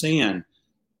moments of sin.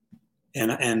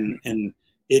 And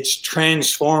it's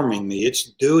transforming me.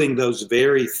 It's doing those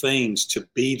very things to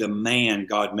be the man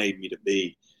God made me to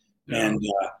be. Yeah.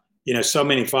 And, so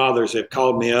many fathers have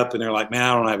called me up and they're like, man,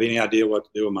 I don't have any idea what to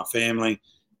do with my family.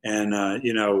 And,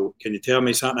 can you tell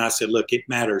me something? I said, look, it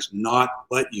matters not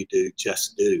what you do,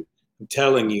 just do. I'm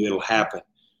telling you, it'll happen.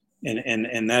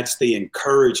 And that's the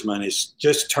encouragement, is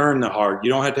just turn the heart.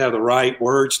 You don't have to have the right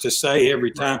words to say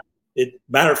every time.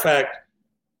 Matter of fact,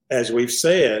 as we've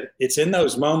said, it's in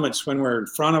those moments when we're in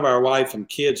front of our wife and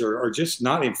kids, or just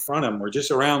not in front of them. We're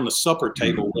just around the supper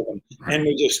table with them, and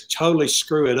we just totally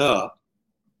screw it up.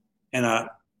 And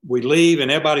we leave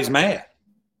and everybody's mad.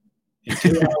 And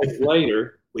 2 hours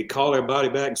later, we call everybody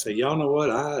back and say, y'all know what?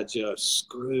 I just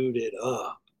screwed it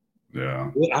up.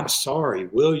 Yeah. I'm sorry.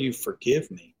 Will you forgive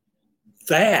me?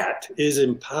 That is,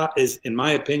 in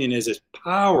my opinion, is as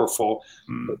powerful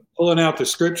as pulling out the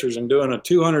scriptures and doing a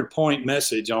 200-point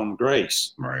message on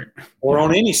grace. Right. Or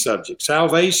on any subject,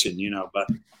 salvation, but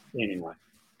anyway.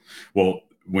 Well,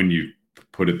 when you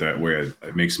put it that way,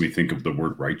 it makes me think of the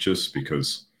word righteous,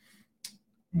 because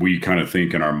we kind of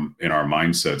think in our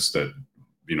mindsets that,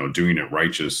 doing it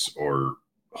righteous or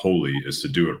holy is to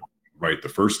do it right the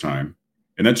first time.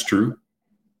 And that's true.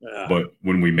 Yeah. But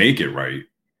when we make it right,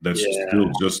 that's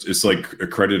still just, it's like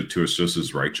accredited to us just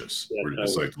as righteous. Yeah,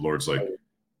 it's like the Lord's like,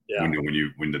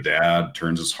 when the dad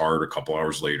turns his heart a couple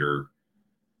hours later,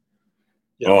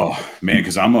 oh man,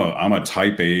 because I'm a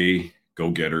type A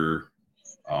go-getter.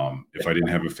 If I didn't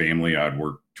have a family, I'd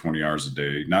work 20 hours a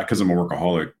day. Not because I'm a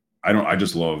workaholic. I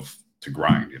just love to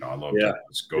grind. I love to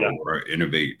just go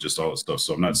innovate, just all that stuff.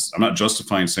 So I'm not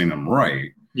justifying saying I'm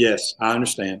right. Yes, I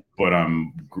understand. But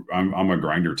I'm a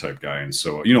grinder type guy. And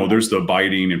so, there's the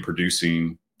abiding and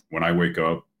producing. When I wake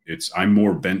up, I'm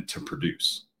more bent to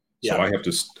produce. So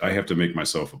I have to make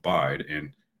myself abide.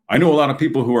 And I know a lot of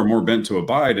people who are more bent to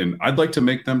abide, and I'd like to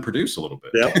make them produce a little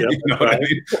bit. Yep, you know what I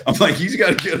mean? I'm like, he's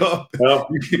got to get up. Well,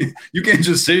 you can't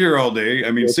just sit here all day.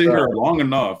 I mean, sit here long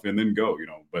enough and then go,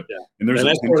 But and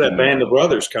that's where that band of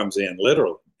brothers comes in,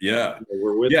 literally. Yeah.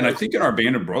 We're with and I think in our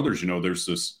band of brothers, there's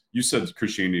this, you said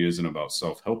Christianity isn't about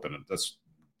self-help, and that's,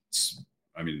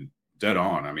 dead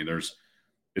on. I mean,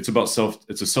 it's about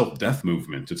it's a self-death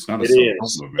movement. It's not a self-help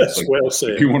movement. That's like, well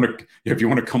said. If you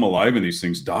want to come alive in these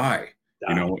things, die.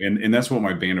 And that's what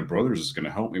my band of brothers is going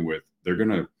to help me with. They're going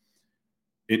to,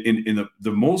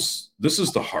 this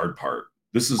is the hard part.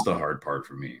 This is the hard part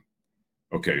for me.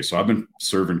 Okay. So I've been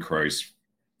serving Christ,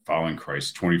 following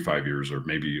Christ 25 years, or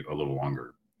maybe a little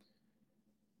longer.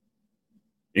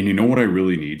 And you know what I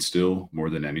really need still more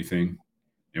than anything,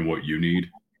 and what you need,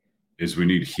 is we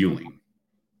need healing.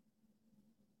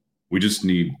 We just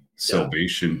need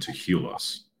salvation to heal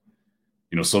us.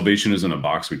 Salvation isn't a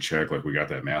box we check, like we got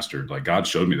that mastered. Like God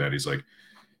showed me that.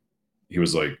 He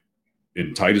was like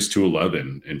in Titus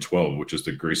 2:11 and 12, which is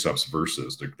the Grace Ups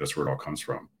verses. That's where it all comes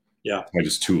from. Yeah.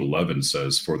 Titus 2:11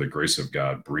 says, "For the grace of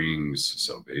God brings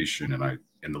salvation."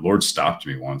 And the Lord stopped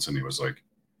me once, and He was like,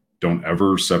 "Don't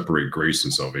ever separate grace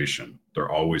and salvation.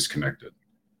 They're always connected."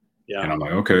 Yeah. And I'm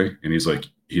like, okay. And he's like,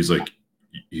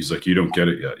 you don't get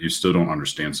it yet. You still don't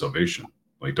understand salvation.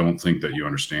 Like, don't think that you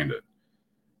understand it.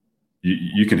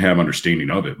 You can have understanding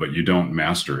of it, but you don't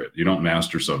master it. You don't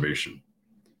master salvation.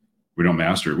 We don't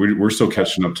master it. We're still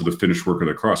catching up to the finished work of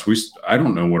the cross. I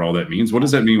don't know what all that means. What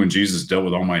does that mean when Jesus dealt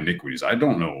with all my iniquities? I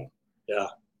don't know. Yeah.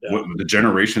 What the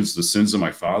generations, the sins of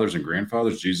my fathers and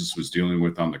grandfathers, Jesus was dealing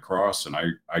with on the cross. And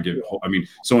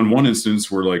so in one instance,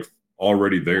 we're like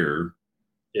already there.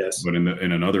 Yes. But in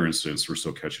another instance, we're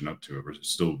still catching up to it. It's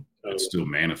still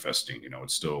manifesting,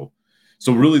 it's still.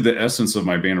 So really the essence of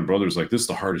my band of brothers, like, this is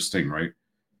the hardest thing, right?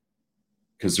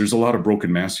 Because there's a lot of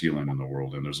broken masculine in the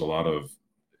world, and there's a lot of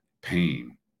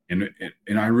pain. And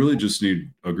I really just need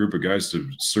a group of guys to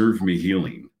serve me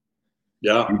healing.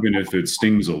 Yeah. even if it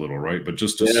stings a little, right? But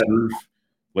just to Yeah. serve,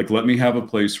 like, let me have a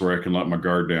place where I can let my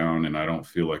guard down, and I don't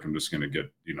feel like I'm just going to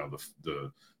get,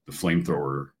 the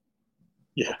flamethrower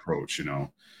Yeah. approach.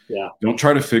 Yeah. Don't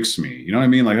try to fix me. You know what I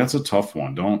mean? Like, that's a tough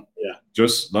one. Don't Yeah.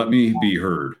 just let me be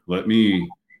heard. Let me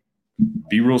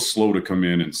be real slow to come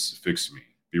in and fix me.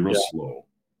 Be real slow.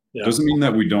 Yeah. Doesn't mean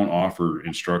that we don't offer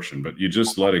instruction, but you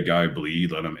just let a guy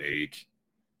bleed, let him ache.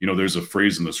 There's a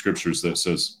phrase in the scriptures that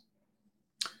says,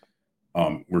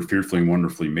 we're fearfully and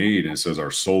wonderfully made, and it says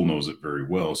our soul knows it very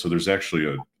well. So there's actually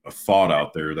a thought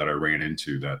out there that I ran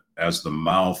into, that as the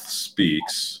mouth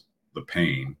speaks the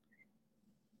pain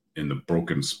in the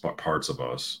broken parts of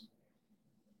us,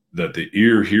 that the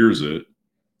ear hears it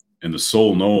and the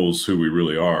soul knows who we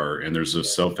really are. And there's a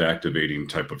self-activating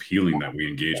type of healing that we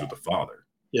engage with the Father.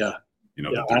 Yeah.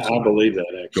 I believe that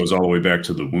actually goes all the way back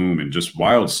to the womb and just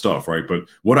wild stuff, right? But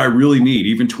what I really need,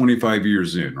 even 25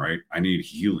 years in, right? I need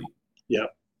healing. Yeah.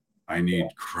 I need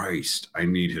Christ. I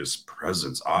need his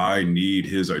presence. I need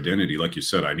his identity. Like you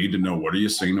said, I need to know, what are you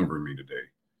saying over me today?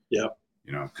 Yeah.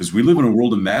 Because we live in a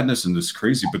world of madness and this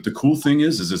crazy, but the cool thing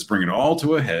is it's bringing it all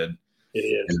to a head. It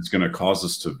is. And it's going to cause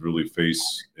us to really face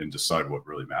and decide what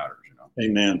really matters.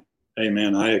 Amen.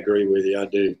 Amen. I agree with you. I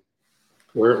do.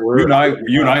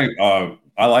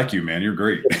 I like you, man. You're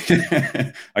great.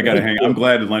 I got to hang. I'm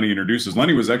glad that Lenny introduces.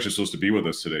 Lenny was actually supposed to be with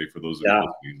us today. For those of you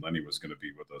listening, Lenny was going to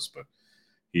be with us, but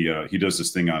he does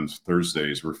this thing on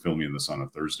Thursdays. We're filming this on a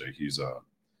Thursday. He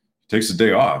takes a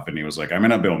day off, and he was like, I may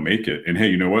not be able to make it. And hey,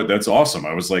 you know what? That's awesome.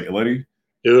 I was like, Lenny,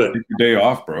 do it. Take your day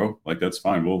off, bro. Like, that's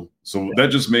fine. That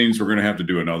just means we're going to have to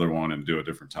do another one and do a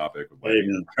different topic. With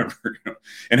whatever,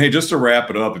 And hey, just to wrap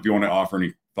it up, if you want to offer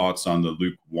any thoughts on the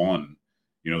Luke 1,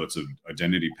 that's an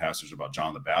identity passage about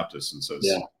John the Baptist, and says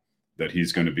that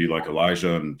he's going to be like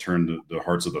Elijah and turn the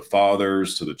hearts of the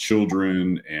fathers to the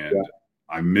children. And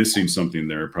I'm missing something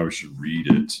there. I probably should read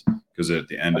it, because at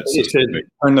the end it says,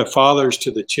 turn the fathers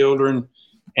to the children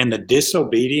and the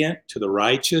disobedient to the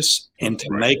righteous, and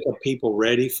to make a people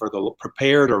ready for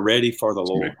prepared or ready for the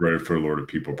Lord. Make ready for the Lord, of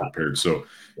people prepared. So,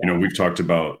 we've talked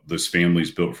about this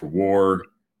family's built for war.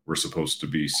 We're supposed to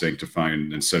be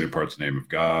sanctifying and setting apart the name of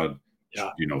God,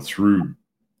 through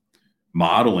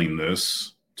modeling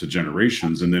this to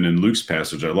generations. And then in Luke's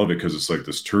passage, I love it because it's like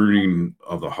this turning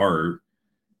of the heart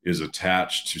is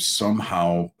attached to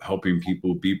somehow helping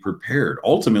people be prepared,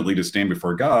 ultimately to stand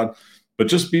before God, but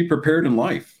just be prepared in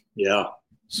life. Yeah.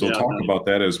 So talk about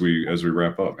that as we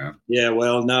wrap up, man. Yeah.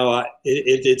 Well, no,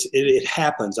 it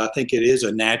happens. I think it is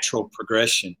a natural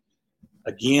progression.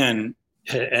 Again,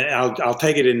 I'll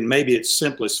take it in maybe its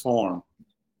simplest form.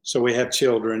 So we have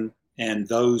children, and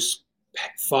those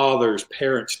fathers,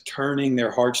 parents turning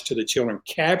their hearts to the children,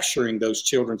 capturing those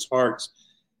children's hearts.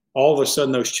 All of a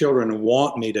sudden, those children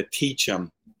want me to teach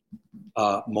them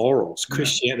morals,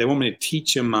 Christianity. They want me to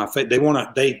teach them my faith.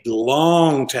 They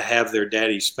long to have their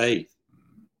daddy's faith,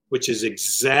 which is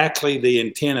exactly the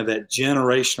intent of that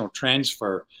generational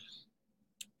transfer.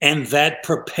 And that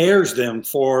prepares them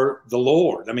for the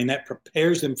Lord. I mean, that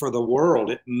prepares them for the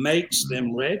world. It makes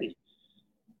them ready.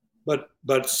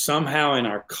 But somehow in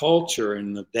our culture,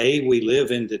 in the day we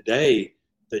live in today,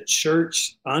 the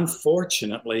church,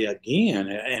 unfortunately, again,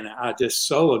 and I just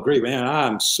so agree, man,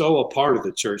 I'm so a part of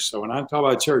the church. So when I talk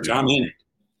about church, I'm in it.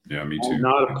 Yeah, me too. I'm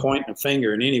not pointing a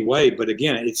finger in any way. But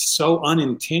again, it's so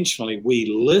unintentionally we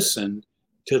listen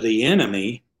to the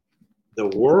enemy, the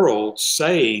world,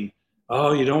 saying,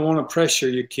 oh, you don't want to pressure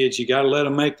your kids. You got to let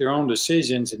them make their own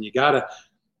decisions, and you got to.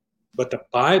 But the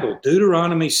Bible,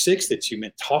 Deuteronomy 6, that you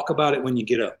meant, talk about it when you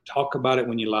get up, talk about it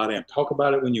when you lie down, talk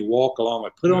about it when you walk along,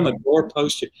 put it on the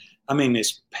doorpost. I mean,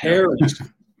 as parents,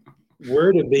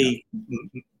 we're to be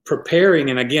preparing.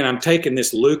 And again, I'm taking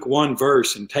this Luke 1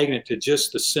 verse and taking it to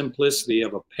just the simplicity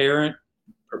of a parent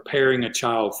preparing a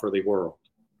child for the world.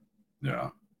 Yeah.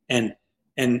 And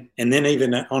then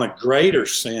even on a greater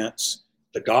sense,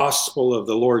 the gospel of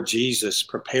the Lord Jesus,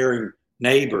 preparing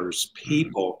neighbors,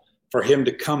 people, for him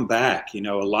to come back.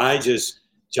 Elijah's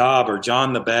job, or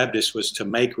John the Baptist, was to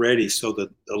make ready so that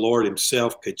the Lord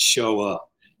himself could show up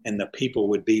and the people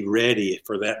would be ready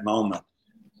for that moment.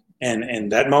 And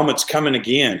that moment's coming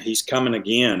again. He's coming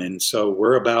again. And so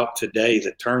we're about today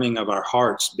the turning of our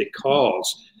hearts,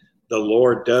 because the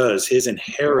Lord does. His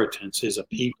inheritance is a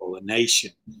people, a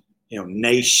nation,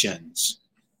 nations.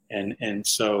 And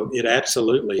so it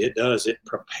absolutely, it does. It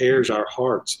prepares our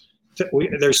hearts.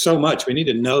 There's so much. We need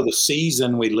to know the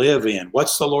season we live in.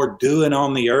 What's the Lord doing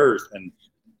on the earth? And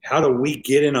how do we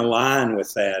get in a line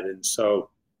with that? And so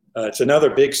it's another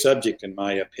big subject, in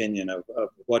my opinion, of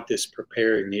what this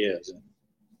preparing is.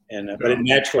 But it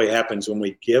naturally happens when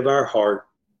we give our heart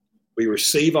We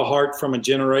receive a heart from a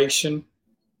generation,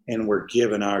 and we're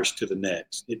giving ours to the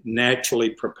next. It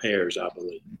naturally prepares, I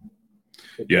believe.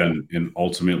 Yeah, and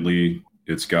ultimately,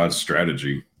 it's God's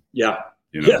strategy. Yeah.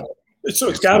 You know? Yeah. So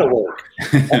it's got to work.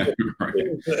 Right.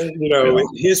 You know,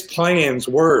 his plans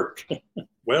work.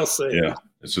 Well said. Yeah,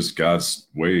 it's just God's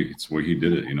way. It's the way he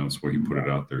did it. You know, it's the way he put it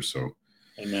out there. So,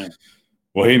 amen.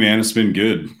 Well, hey, man, it's been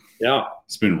good. Yeah.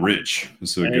 It's been rich.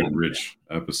 This is a good, rich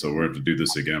episode. We're going to have to do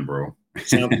this again, bro.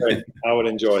 Sounds great. I would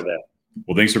enjoy that.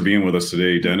 Well, thanks for being with us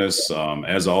today, Dennis.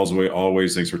 As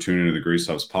always, thanks for tuning into the Grace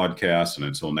House podcast. And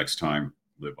until next time,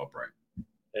 live upright.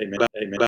 Amen. Amen.